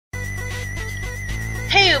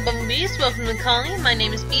Hey Bumblebees, welcome to the colony. My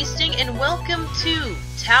name is Beasting, and welcome to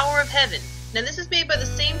Tower of Heaven. Now this is made by the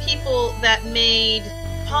same people that made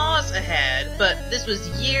Pause Ahead, but this was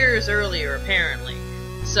years earlier apparently.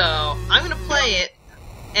 So I'm gonna play it,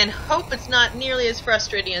 and hope it's not nearly as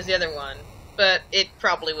frustrating as the other one, but it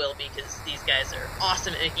probably will be, because these guys are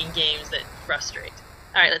awesome at making games that frustrate.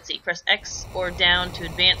 Alright, let's see. Press X or down to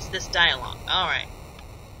advance this dialogue. Alright.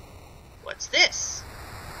 What's this?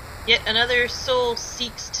 Yet another soul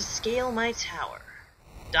seeks to scale my tower. ...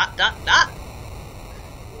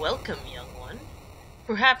 Welcome, young one.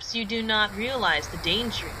 Perhaps you do not realize the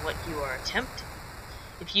danger in what you are attempting.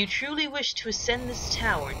 If you truly wish to ascend this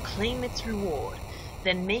tower and claim its reward,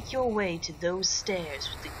 then make your way to those stairs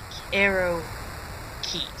with the arrow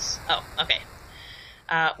keys. Oh, okay.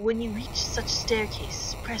 When you reach such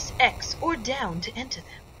staircases, press X or down to enter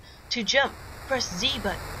them. To jump, press Z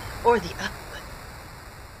button or the up button.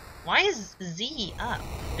 Why is Z up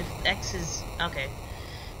if X is... okay.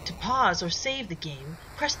 To pause or save the game,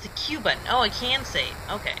 press the Q button. Oh, I can save.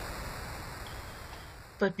 Okay.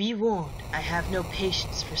 But be warned, I have no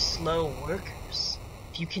patience for slow workers.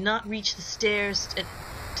 If you cannot reach the stairs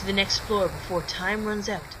to the next floor before time runs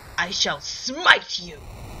out, I shall smite you!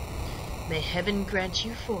 May heaven grant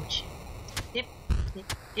you fortune. Yep,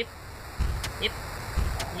 yep, yep, yep,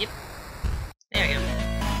 yep. There we go.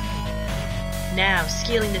 Now,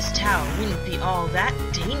 scaling this tower wouldn't be all that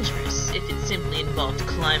dangerous if it simply involved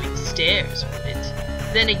climbing stairs, would it?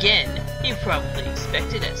 Then again, you probably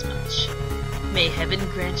expected as much. May heaven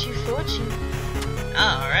grant you fortune.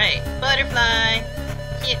 Alright, butterfly.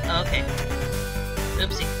 Yeah, okay.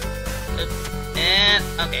 Oopsie. Oop. And,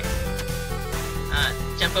 okay.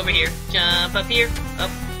 Jump over here. Jump up here. Up.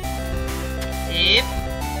 Yep.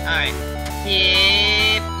 Alright.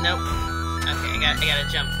 Yep. Nope. Okay, I gotta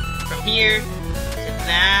jump from here to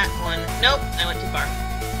that one. Nope, I went too far.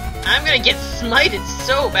 I'm gonna get smited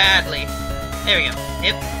so badly. There we go.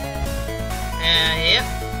 Yep. Yep.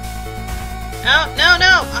 Oh, no,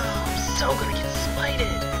 no! Oh, I'm so gonna get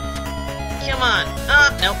smited. Come on.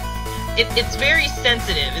 Nope. It's very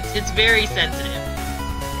sensitive. It's very sensitive.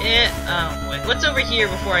 Oh boy. What's over here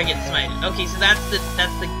before I get smited? Okay, so that's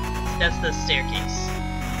the staircase.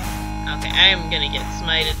 Okay, I am gonna get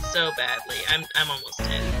smited so badly. I'm almost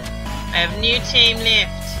dead. I have new tame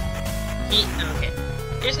lift. Okay.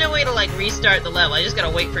 There's no way to like restart the level. I just gotta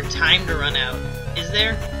wait for time to run out. Is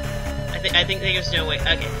there? I think there's no way.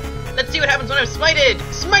 Okay. Let's see what happens when I'm smited!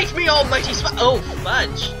 Smite me, almighty smite! Oh,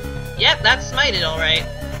 fudge. Yep, that's smited, alright.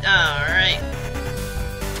 Alright.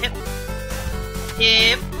 Hip.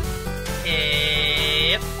 Hip.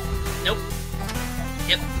 Hip. Nope.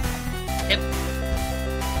 Hip. Hip.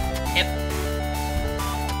 Hip.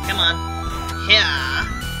 Come on. Yeah.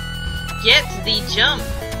 Get the jump.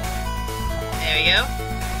 There we go.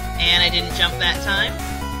 And I didn't jump that time.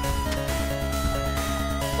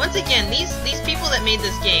 Once again, these people that made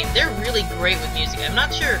this game, they're really great with music. I'm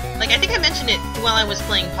not sure, like, I think I mentioned it while I was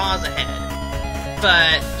playing Pause Ahead.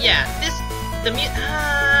 But, yeah, I'm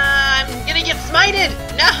gonna get smited!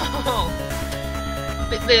 No!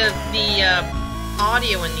 The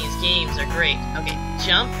audio in these games are great. Okay,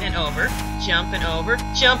 jump and over, jump and over,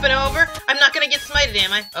 jump and over! I'm not gonna get smited,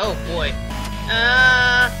 am I? Oh, boy.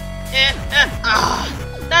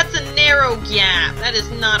 That's a narrow gap. That is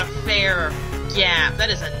not a fair gap. That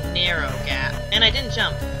is a narrow gap. And I didn't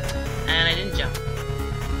jump. And I didn't jump.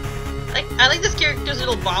 I like this character's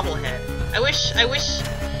little bobblehead.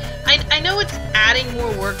 I know it's adding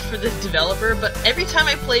more work for the developer, but every time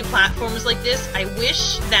I play platforms like this, I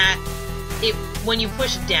wish that when you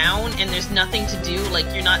push down and there's nothing to do, like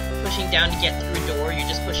you're not pushing down to get through a door, you're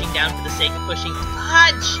just pushing down for the sake of pushing,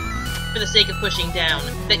 for the sake of pushing down,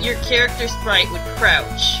 that your character sprite would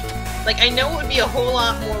crouch. Like, I know it would be a whole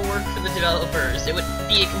lot more work for the developers. It would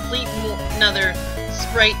be a complete another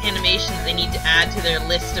sprite animation that they need to add to their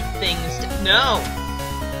list of things to... No!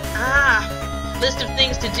 List of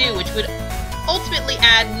things to do, which would ultimately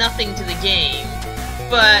add nothing to the game.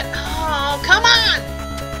 But, oh, come on!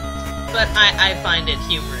 But I find it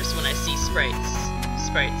humorous when I see sprites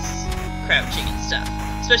crouching and stuff.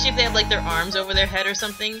 Especially if they have, like, their arms over their head or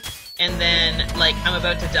something. And then, like, I'm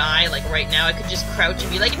about to die, like right now, I could just crouch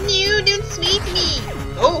and be like, no, don't smite me!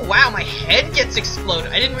 Oh, wow, my head gets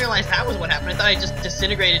exploded. I didn't realize that was what happened. I thought I just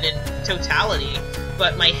disintegrated in totality.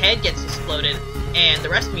 But my head gets exploded, and the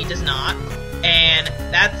rest of me does not. And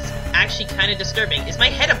that's actually kind of disturbing. Is my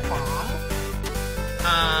head a bomb?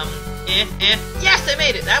 Yes, I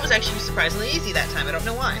made it! That was actually surprisingly easy that time. I don't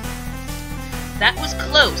know why. That was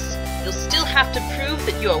close. You'll still have to prove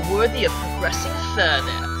that you are worthy of progressing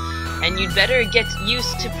further. And you'd better get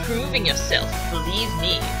used to proving yourself, believe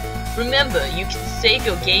me. Remember, you can save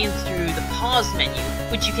your game through the pause menu,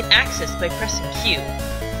 which you can access by pressing Q.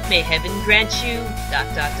 May heaven grant you... ...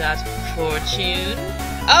 fortune...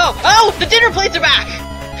 Oh! The dinner plates are back!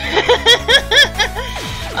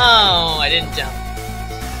 Oh, I didn't jump.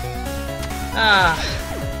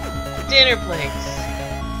 Dinner plates.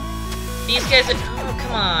 These guys are... Oh,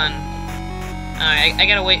 come on. Alright, I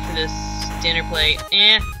gotta wait for this dinner plate.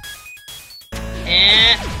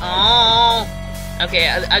 Oh. Okay,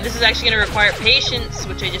 this is actually gonna require patience,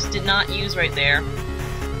 which I just did not use right there.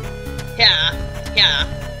 Yeah.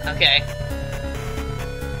 Okay.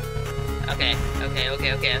 Okay.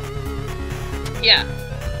 Yeah.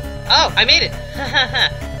 Oh, I made it!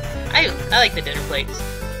 I like the dinner plates.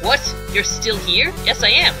 What? You're still here? Yes, I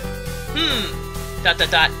am.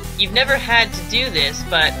 You've never had to do this,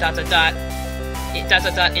 but ... In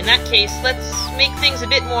that case, let's make things a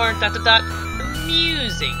bit more ...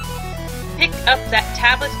 amusing. Pick up that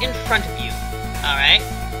tablet in front of you. Alright.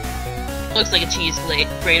 Looks like a cheese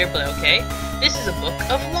grater, but okay. This is a book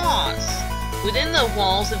of laws. Within the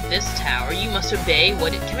walls of this tower, you must obey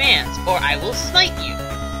what it commands, or I will smite you.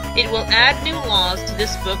 It will add new laws to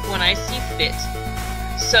this book when I see fit,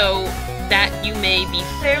 so that you may be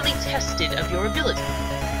fairly tested of your ability.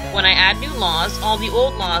 When I add new laws, all the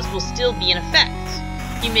old laws will still be in effect.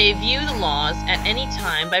 You may view the laws at any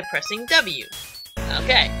time by pressing W.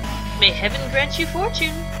 Okay. May heaven grant you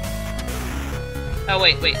fortune. Oh,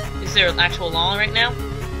 wait. Is there an actual law right now?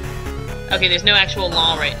 Okay, there's no actual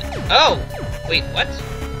law right now. Oh! Wait, what?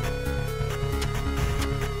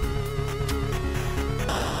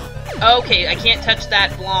 Okay, I can't touch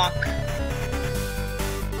that block.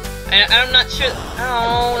 I'm not sure...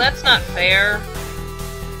 Oh, that's not fair.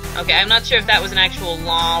 Okay, I'm not sure if that was an actual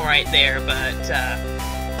law right there, but,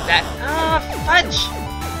 that... Oh, fudge!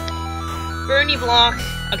 Bernie block.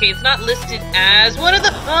 Okay, it's not listed as one of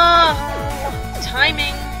the...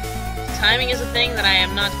 Timing. Timing is a thing that I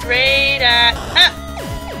am not great at. Ha!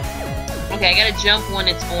 Okay, I gotta jump when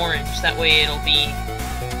it's orange. That way it'll be...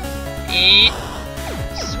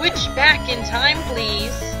 Switch back in time,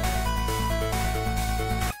 please.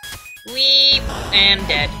 Weep. And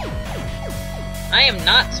dead. I am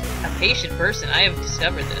not a patient person. I have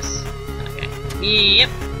discovered this. Okay. Yep.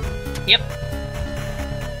 Yep.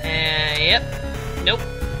 Nope.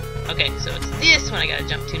 Okay, so it's this one I gotta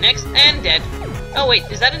jump to next. And dead. Oh wait,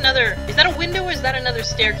 is that another... Is that a window or is that another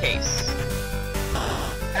staircase?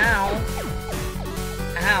 Ow.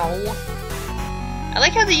 I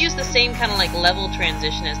like how they use the same kind of like level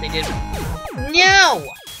transition as they did with... No!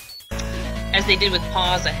 As they did with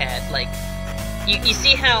pause ahead. Like, you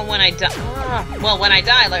see how when I die... well, when I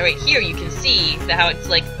die, like right here, you can see how it's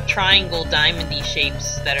like triangle diamondy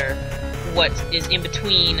shapes that are what is in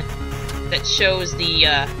between that shows the...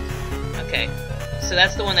 Okay. So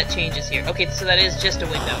that's the one that changes here. Okay, so that is just a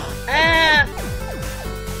window.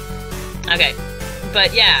 Okay.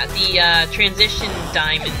 But yeah, the transition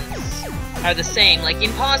diamonds are the same. Like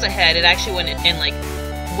in pause ahead, it actually went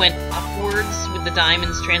upwards with the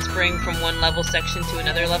diamonds transferring from one level section to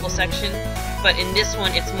another level section. But in this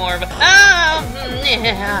one, it's more of a...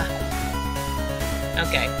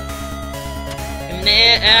 Okay.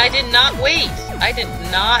 I did not wait. I did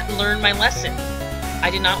not learn my lesson. I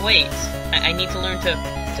did not wait. I need to learn to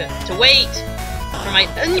wait for my...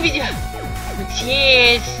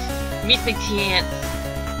 Chance. Miss my chance.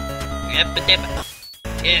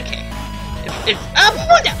 Okay.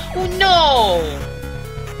 Oh no!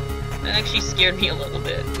 That actually scared me a little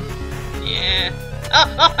bit. Yeah.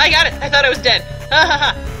 Oh, I got it! I thought I was dead.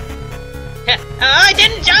 I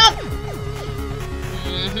didn't jump!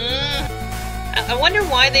 I wonder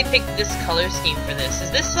why they picked this color scheme for this. Is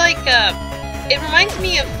this like, it reminds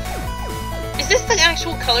me of... Is this the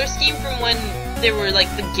actual color scheme from when there were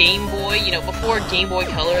like the Game Boy? You know, before Game Boy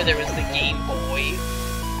Color, there was the Game Boy.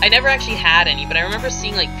 I never actually had any, but I remember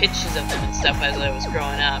seeing like pictures of them and stuff as I was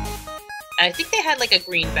growing up. And I think they had like a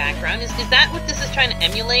green background. Is that what this is trying to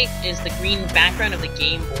emulate? Is the green background of the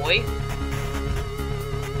Game Boy?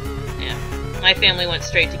 Yeah. My family went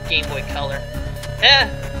straight to Game Boy Color.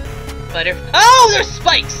 Oh, there's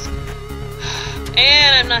spikes!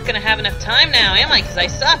 And I'm not gonna have enough time now, am I? Because I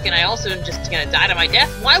suck, and I also am just gonna die to my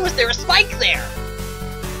death. Why was there a spike there?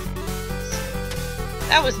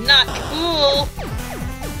 That was not cool.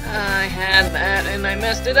 I had that, and I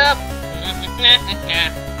messed it up.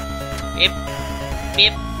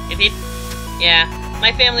 Yeah,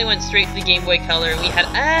 my family went straight to the Game Boy Color. We had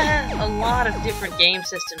a lot of different game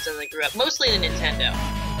systems as I grew up. Mostly the Nintendo.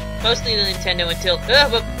 Mostly the Nintendo until...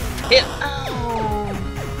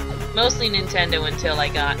 mostly Nintendo until I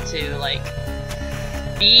got to, like,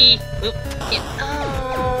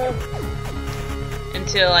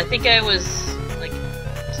 until I think I was, like,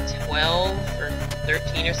 12 or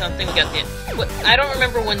 13 or something. We got I don't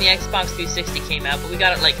remember when the Xbox 360 came out, but we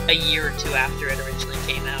got it, like, a year or two after it originally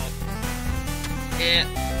came out.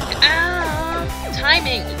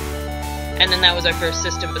 Timing! And then that was our first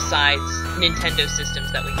system besides Nintendo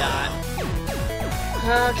systems that we got.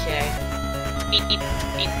 Okay. Beep, beep,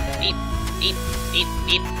 beep, beep, beep, beep,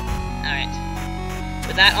 beep. Alright.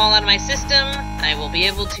 With that all out of my system, I will be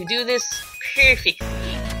able to do this perfectly.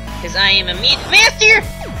 Because I am a master!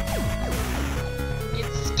 It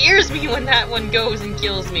scares me when that one goes and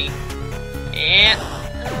kills me. Yeah.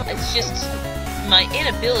 It's just my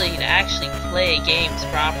inability to actually play games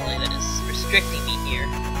properly that is restricting me here.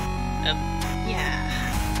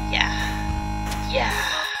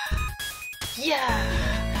 Yeah.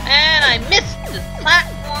 And I missed the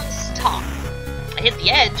platform's top. I hit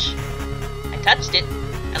the edge. I touched it.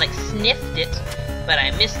 I like sniffed it, but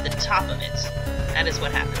I missed the top of it. That is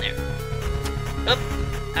what happened there. Oop.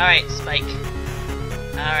 Alright, Spike.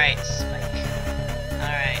 Alright, Spike.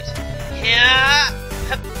 Alright. Yeah.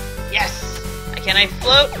 Hup. Yes. Can I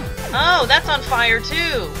float? Oh, that's on fire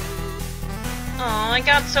too. Oh, I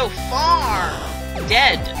got so far.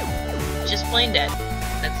 Dead. Just plain dead.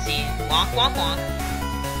 Let's see. Walk, walk, walk.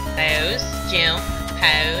 Pose. Jump.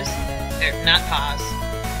 Pose. Not pause.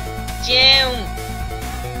 Jump.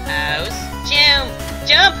 Pose. Jump.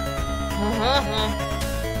 Jump.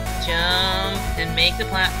 Jump and make the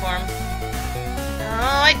platform.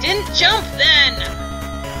 Oh, I didn't jump then.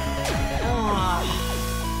 Oh.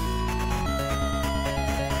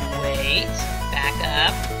 Wait. Back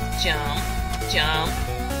up. Jump. Jump.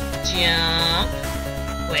 Jump.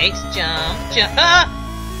 Wait. Jump. Jump. Ah!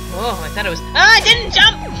 Oh, I thought it was. Ah, I didn't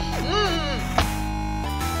jump!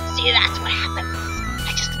 See, that's what happens.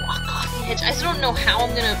 I just walk off the edge. I still don't know how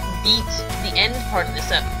I'm gonna beat the end part of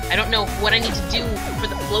this up. I don't know what I need to do for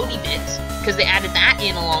the floaty bit, because they added that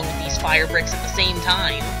in along with these fire bricks at the same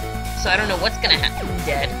time. So I don't know what's gonna happen. I'm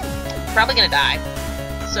dead. Probably gonna die.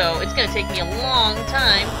 So it's gonna take me a long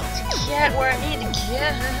time to get where I need to go.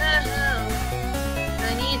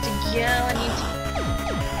 I need to go.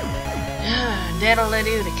 That'll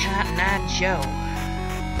do the Cotton Eye Joe.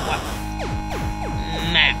 What?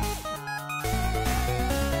 Map.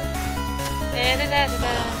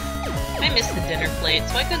 I missed the dinner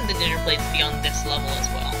plates. Why couldn't the dinner plates be on this level as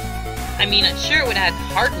well? I mean, I'm sure it would add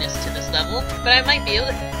hardness to this level, but I might be able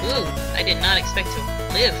to. Ooh, I did not expect to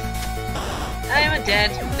live. I am dead.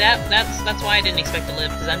 That's why I didn't expect to live,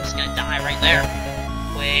 because I'm just gonna die right there.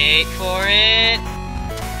 Wait for it.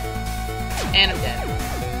 And I'm dead.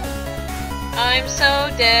 I'm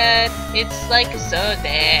so dead. It's like so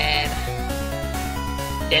dead.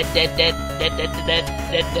 Dead.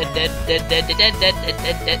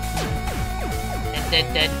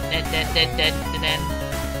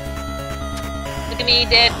 Look at me,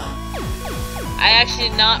 dead. I actually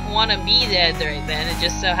did not want to be dead right then. It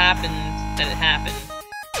just so happened that it happened.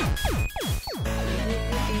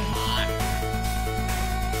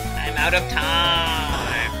 I'm out of time.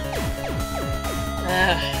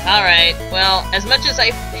 Alright, well, as much as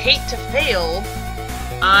I hate to fail,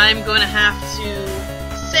 I'm going to have to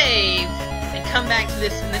save and come back to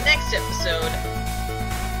this in the next episode.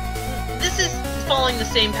 This is following the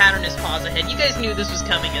same pattern as Pause Ahead. You guys knew this was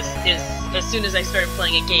coming as soon as I started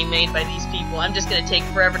playing a game made by these people. I'm just going to take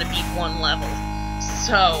forever to beat one level.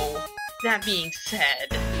 So, that being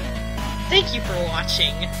said, thank you for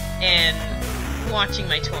watching, and watching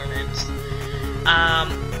my torment.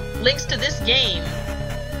 Links to this game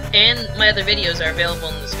and my other videos are available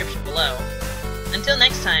in the description below. Until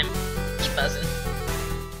next time, keep buzzing.